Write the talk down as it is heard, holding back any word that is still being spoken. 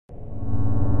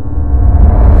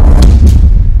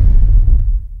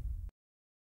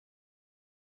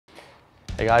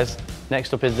Hey guys,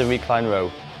 next up is the recline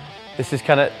row. This is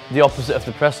kind of the opposite of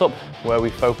the press up, where we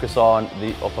focus on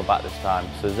the upper back this time.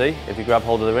 So Z, if you grab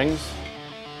hold of the rings,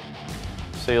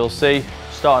 so you'll see,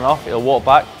 starting off, he'll walk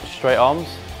back, straight arms.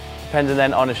 Depending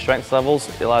then on his strength levels,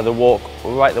 he'll either walk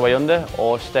right the way under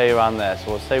or stay around there.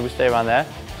 So we'll say we stay around there.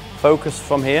 Focus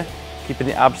from here, keeping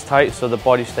the abs tight so the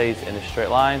body stays in a straight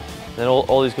line. Then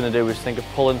all he's going to do is think of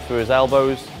pulling through his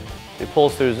elbows. He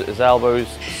pulls through his elbows,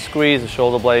 squeeze the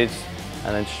shoulder blades,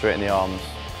 and then straighten the arms.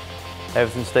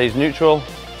 Everything stays neutral,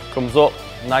 comes up,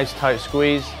 nice tight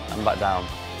squeeze, and back down.